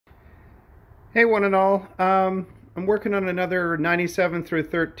Hey one and all, I'm working on another 97 through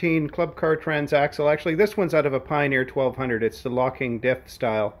 13 club car transaxle. Actually, this one's out of a Pioneer 1200. It's the locking diff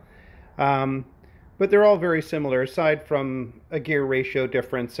style. Um, but they're all very similar, aside from a gear ratio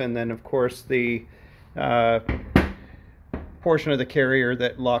difference and then, of course, the uh, portion of the carrier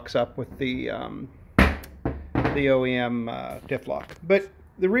that locks up with the OEM diff lock. But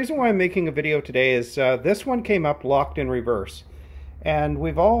the reason why I'm making a video today is this one came up locked in reverse. And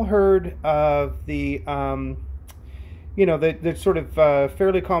we've all heard of the sort of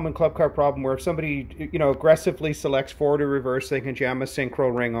fairly common club car problem where if somebody, aggressively selects forward or reverse, they can jam a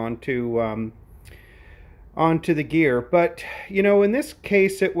synchro ring onto the gear. But, in this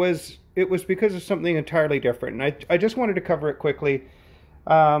case, it was because of something entirely different. And I just wanted to cover it quickly.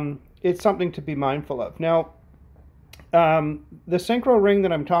 It's something to be mindful of. Now, the synchro ring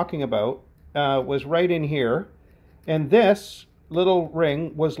that I'm talking about was right in here. And this little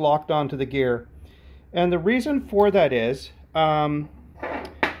ring was locked onto the gear. And the reason for that is,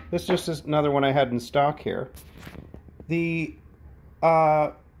 this just is another one I had in stock here. The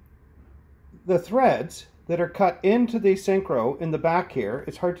threads that are cut into the synchro in the back here,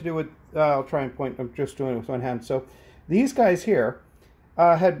 it's hard to do with, I'll try and point, I'm just doing it with one hand. So these guys here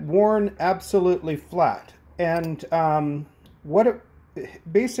had worn absolutely flat. And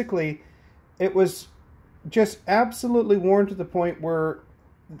basically, it was just absolutely worn to the point where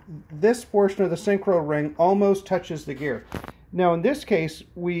this portion of the synchro ring almost touches the gear. Now in this case,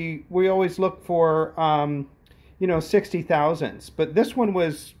 we always look for 60 thousandths, but this one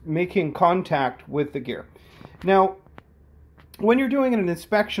was making contact with the gear. Now when you're doing an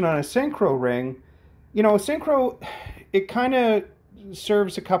inspection on a synchro ring, a synchro, it kind of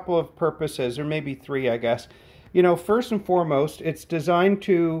serves a couple of purposes, or maybe three, I guess. First and foremost, it's designed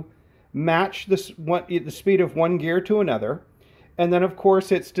to match the speed of one gear to another. And then, of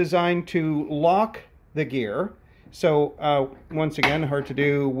course, it's designed to lock the gear. So, once again, hard to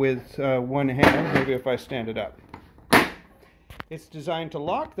do with one hand. Maybe if I stand it up. It's designed to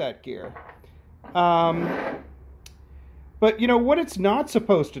lock that gear. But, what it's not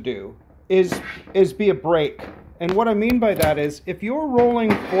supposed to do is be a brake. And what I mean by that is, if you're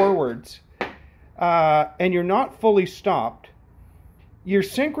rolling forwards and you're not fully stopped, your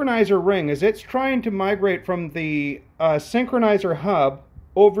synchronizer ring, as it's trying to migrate from the synchronizer hub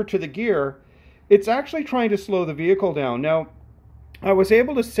over to the gear, it's actually trying to slow the vehicle down. Now, I was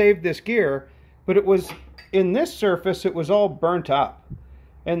able to save this gear, but it was, in this surface, it was all burnt up.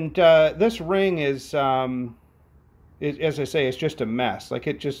 And this ring is, as I say, it's just a mess. Like,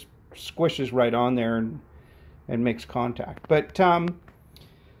 it just squishes right on there and makes contact. But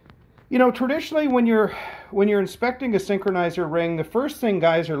traditionally when you're inspecting a synchronizer ring, the first thing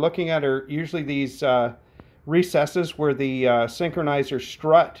guys are looking at are usually these recesses where the synchronizer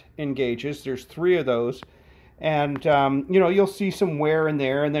strut engages. There's 3 of those. And, you'll see some wear in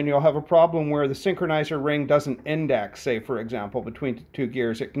there, and then you'll have a problem where the synchronizer ring doesn't index, say, for example, between 2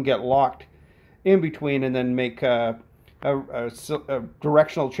 gears. It can get locked in between and then make a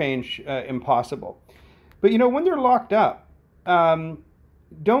directional change impossible. But, when they're locked up,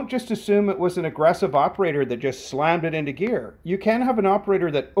 don't just assume it was an aggressive operator that just slammed it into gear. You can have an operator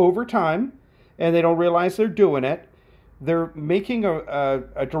that over time, and they don't realize they're doing it, they're making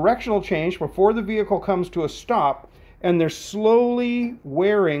a directional change before the vehicle comes to a stop, and they're slowly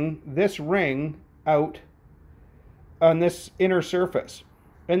wearing this ring out on this inner surface.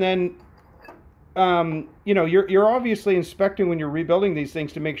 And then, you're obviously inspecting when you're rebuilding these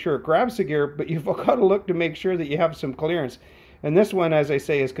things to make sure it grabs the gear, but you've got to look to make sure that you have some clearance. And this one, as I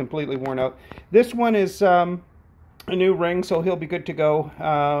say, is completely worn out. This one is a new ring, so he'll be good to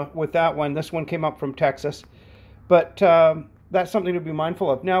go with that one. This one came up from Texas. But that's something to be mindful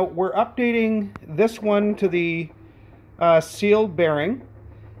of. Now, we're updating this one to the sealed bearing.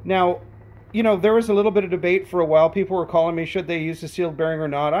 Now, there was a little bit of debate for a while. People were calling me, should they use the sealed bearing or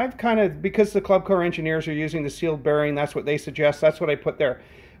not? I've kind of, because the club car engineers are using the sealed bearing, that's what they suggest. That's what I put there.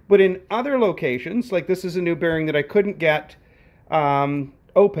 But in other locations, like this is a new bearing that I couldn't get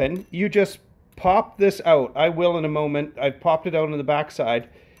open, you just pop this out. I will in a moment. I've popped it out on the backside,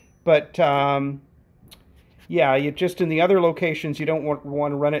 but yeah, you just, in the other locations you don't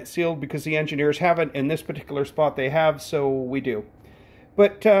want to run it sealed because the engineers haven't. In this particular spot they have, so we do.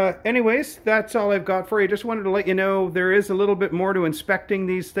 But anyways, that's all I've got for you. Just wanted to let you know there is a little bit more to inspecting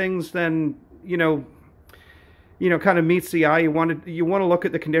these things than kind of meets the eye. You want to look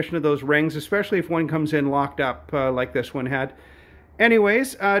at the condition of those rings, especially if one comes in locked up like this one had.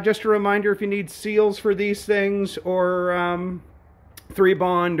 Anyways, just a reminder, if you need seals for these things or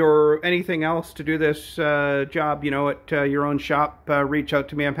 3-bond or anything else to do this job, at your own shop, reach out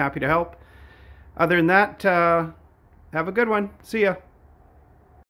to me. I'm happy to help. Other than that, have a good one. See ya.